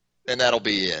 and that'll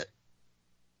be it.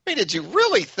 I mean, did you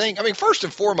really think, first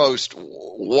and foremost,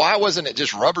 why wasn't it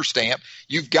just rubber stamp?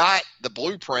 You've got the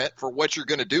blueprint for what you're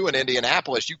going to do in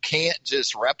Indianapolis. You can't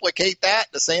just replicate that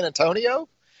to San Antonio.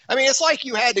 It's like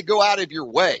you had to go out of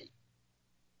your way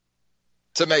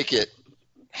to make it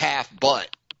half butt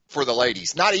for the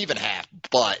ladies. Not even half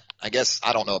butt. I guess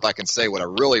I don't know if I can say what I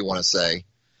really want to say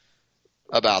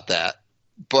about that.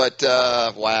 But,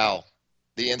 wow,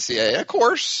 the NCAA, of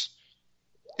course,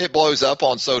 it blows up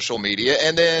on social media.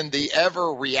 And then the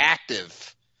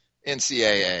ever-reactive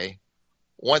NCAA,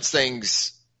 once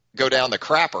things go down the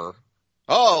crapper,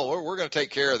 oh, we're going to take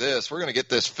care of this. We're going to get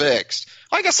this fixed.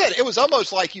 Like I said, it was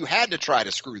almost like you had to try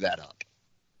to screw that up,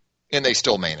 and they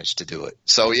still managed to do it.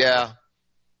 So, yeah,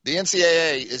 the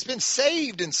NCAA has been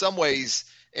saved in some ways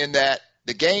in that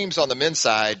the games on the men's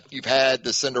side, you've had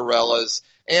the Cinderellas.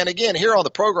 And, again, here on the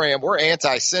program, we're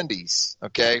anti-Cindy's,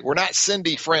 okay? We're not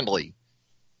Cindy-friendly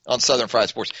on Southern Fried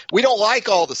Sports. We don't like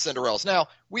all the Cinderellas. Now,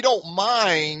 we don't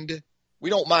mind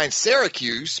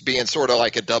Syracuse being sort of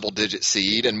like a double-digit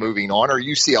seed and moving on, or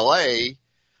UCLA,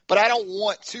 but I don't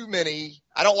like too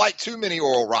many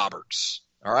Oral Roberts,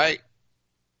 all right?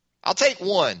 I'll take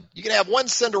one. You can have one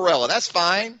Cinderella. That's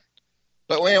fine.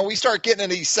 But when we start getting in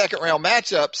these second-round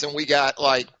matchups and we got,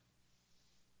 like,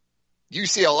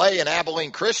 UCLA and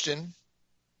Abilene Christian,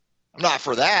 I'm not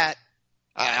for that.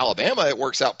 Alabama, it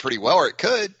works out pretty well, or it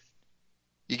could.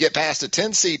 You get past a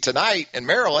 10 seed tonight in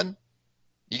Maryland,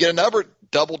 you get another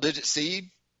double-digit seed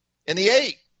in the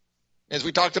 8. As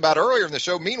we talked about earlier in the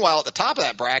show, meanwhile, at the top of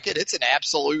that bracket, it's an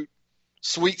absolute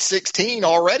Sweet 16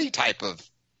 already type of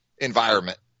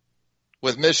environment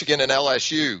with Michigan and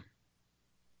LSU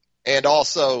and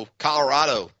also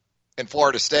Colorado and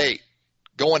Florida State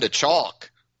going to chalk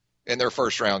in their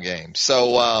first-round games.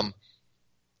 So,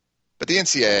 but the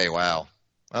NCAA, wow,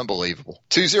 unbelievable.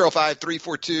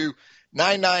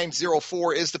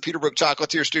 205-342-9904 is the Peterbrook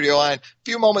Chocolatier studio line. A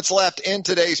few moments left in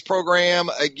today's program.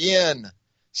 Again,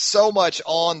 so much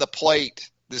on the plate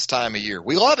this time of year.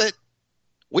 We love it.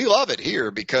 We love it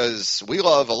here because we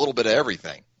love a little bit of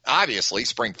everything. Obviously,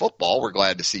 spring football, we're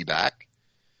glad to see back.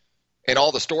 And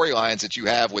all the storylines that you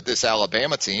have with this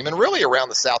Alabama team and really around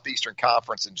the Southeastern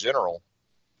Conference in general.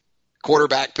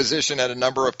 Quarterback position at a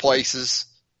number of places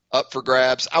up for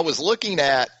grabs. I was looking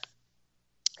at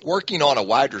working on a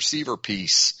wide receiver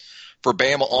piece for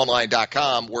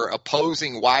BamaOnline.com where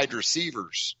opposing wide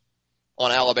receivers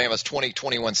on Alabama's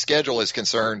 2021 schedule is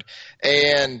concerned.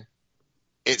 And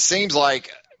it seems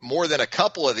like more than a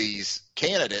couple of these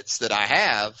candidates that I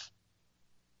have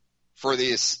for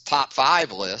this top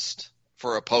 5 list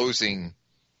for opposing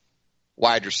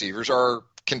wide receivers are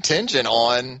contingent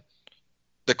on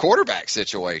the quarterback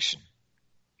situation.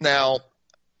 Now,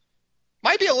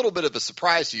 might be a little bit of a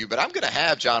surprise to you, but I'm going to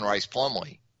have John Rice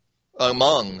Plumlee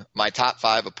among my top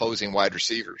 5 opposing wide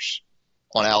receivers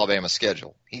on Alabama's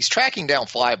schedule. He's tracking down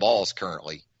fly balls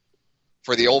currently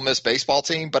for the Ole Miss baseball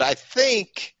team, but I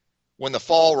think when the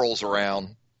fall rolls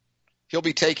around, he'll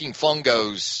be taking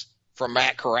fungos from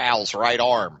Matt Corral's right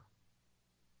arm.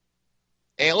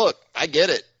 And look, I get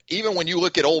it. Even when you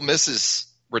look at Ole Miss's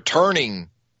returning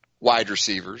wide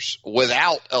receivers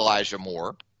without Elijah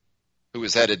Moore, who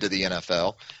is headed to the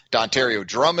NFL, Dontario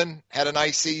Drummond had a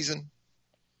nice season.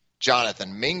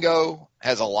 Jonathan Mingo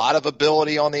has a lot of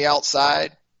ability on the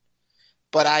outside.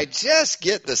 But I just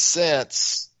get the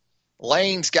sense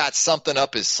Lane's got something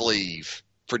up his sleeve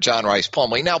for John Rice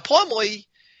Plumlee. Now, Plumlee,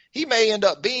 he may end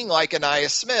up being like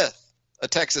Ainias Smith, a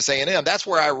Texas A&M. That's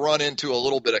where I run into a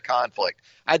little bit of conflict.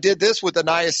 I did this with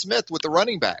Ainias Smith with the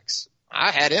running backs. I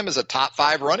had him as a top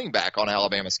 5 running back on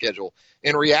Alabama's schedule.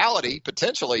 In reality,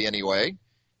 potentially anyway,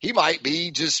 he might be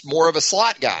just more of a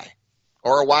slot guy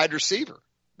or a wide receiver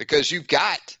because you've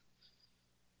got,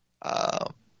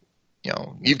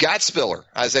 you've got Spiller,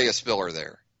 Isaiah Spiller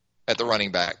there at the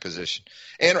running back position.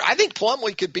 And I think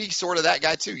Plumlee could be sort of that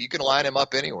guy too. You can line him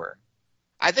up anywhere.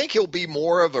 I think he'll be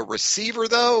more of a receiver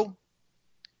though,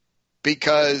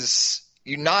 because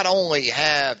you not only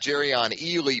have Jerrion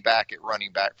Ely back at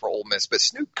running back for Ole Miss, but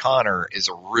Snoop Connor is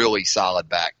a really solid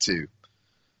back too.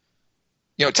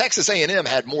 You know, Texas A&M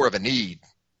had more of a need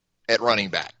at running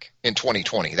back in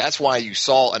 2020. That's why you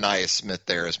saw Ainias Smith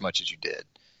there as much as you did.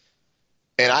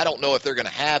 And I don't know if they're going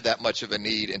to have that much of a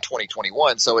need in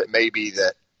 2021, so it may be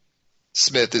that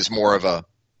Smith is more of a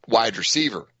wide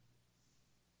receiver,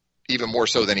 even more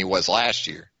so than he was last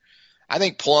year. I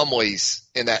think Plumlee's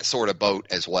in that sort of boat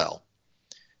as well.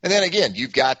 And then again,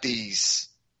 you've got these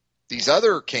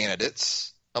other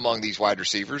candidates among these wide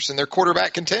receivers and their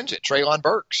quarterback contingent. Treylon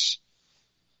Burks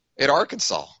at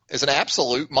Arkansas is an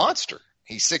absolute monster.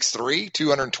 He's 6'3",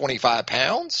 225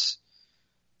 pounds.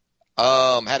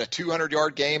 Had a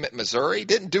 200-yard game at Missouri.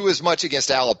 Didn't do as much against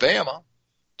Alabama.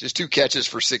 Just 2 catches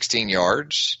for 16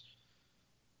 yards.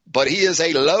 But he is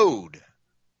a load.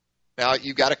 Now,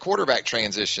 you've got a quarterback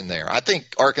transition there. I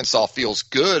think Arkansas feels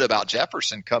good about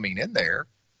Jefferson coming in there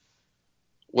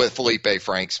with Felipe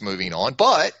Franks moving on.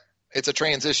 But it's a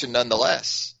transition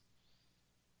nonetheless.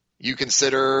 You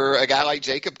consider a guy like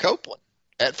Jacob Copeland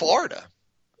at Florida.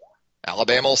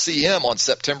 Alabama will see him on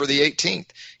September the 18th.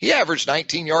 He averaged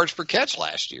 19 yards per catch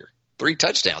last year, 3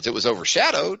 touchdowns. It was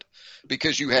overshadowed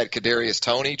because you had Kadarius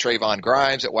Toney, Trayvon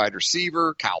Grimes at wide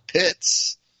receiver, Kyle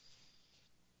Pitts,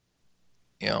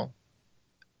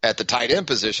 at the tight end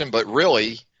position, but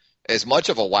really as much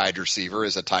of a wide receiver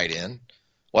as a tight end.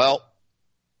 Well,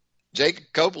 Jacob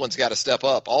Copeland's got to step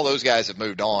up. All those guys have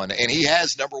moved on, and he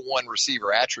has number 1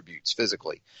 receiver attributes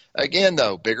physically. Again,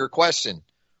 though, bigger question.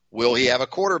 Will he have a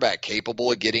quarterback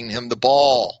capable of getting him the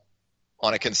ball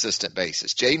on a consistent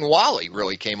basis? Jaden Walley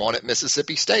really came on at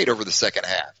Mississippi State over the second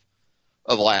half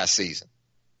of last season.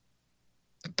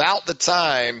 About the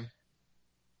time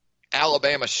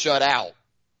Alabama shut out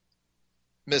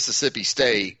Mississippi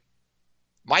State,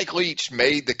 Mike Leach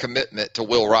made the commitment to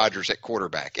Will Rogers at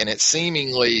quarterback, and it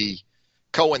seemingly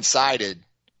coincided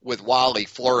with Wally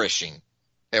flourishing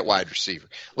at wide receiver.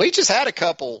 Leach has had a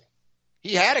couple.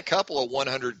 He had a couple of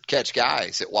 100 catch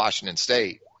guys at Washington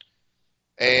State.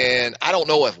 And I don't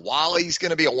know if Wally's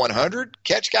going to be a 100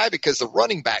 catch guy because the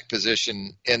running back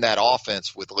position in that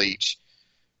offense with Leach,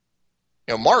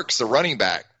 Marks, the running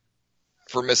back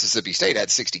for Mississippi State, had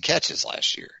 60 catches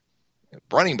last year.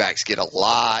 Running backs get a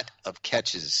lot of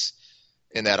catches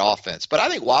in that offense. But I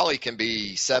think Wally can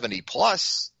be 70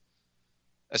 plus,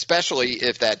 especially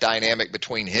if that dynamic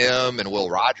between him and Will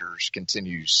Rogers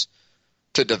continues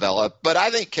to develop. But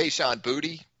I think Kayshon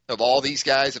Boutte, of all these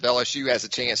guys of LSU, has a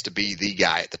chance to be the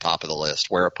guy at the top of the list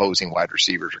where opposing wide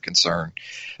receivers are concerned.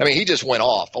 I mean, he just went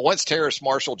off. Once Terrace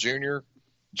Marshall Jr.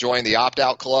 joined the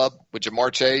opt-out club with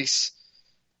Jamar Chase,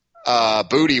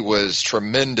 Boutte was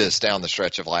tremendous down the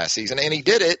stretch of last season, and he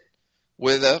did it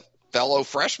with a fellow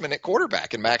freshman at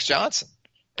quarterback in Max Johnson.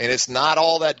 And it's not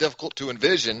all that difficult to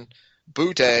envision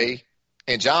Boutte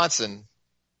and Johnson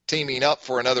teaming up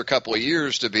for another couple of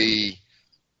years to be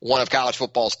one of college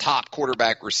football's top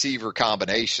quarterback receiver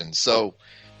combinations. So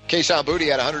Kayshon Boutte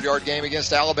had a 100-yard game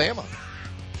against Alabama.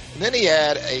 And then he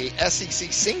had a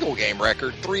SEC single game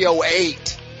record,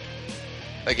 308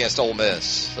 against Ole Miss.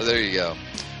 So there you go.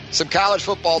 Some college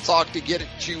football talk to get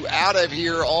you out of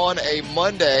here on a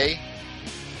Monday.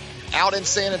 Out in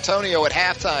San Antonio at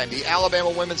halftime, the Alabama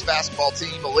women's basketball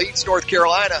team leads North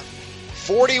Carolina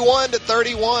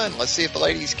 41-31. Let's see if the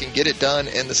ladies can get it done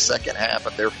in the second half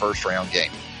of their first round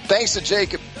game. Thanks to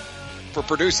Jacob for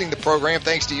producing the program.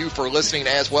 Thanks to you for listening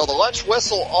as well. The lunch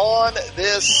whistle on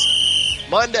this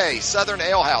Monday, Southern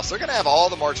Ale House. They're going to have all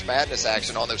the March Madness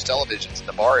action on those televisions in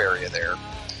the bar area there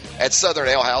at Southern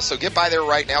Ale House. So get by there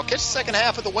right now. Catch the second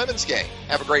half of the women's game.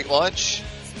 Have a great lunch.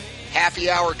 Happy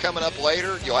hour coming up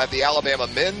later. You'll have the Alabama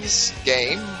men's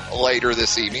game later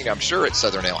this evening, I'm sure, at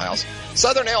Southern Ale House.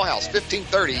 Southern Ale House,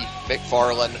 1530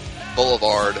 McFarland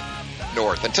Boulevard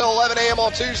North. Until 11 a.m.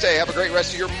 on Tuesday, have a great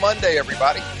rest of your Monday,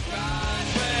 everybody.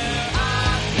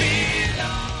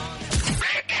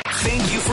 Thank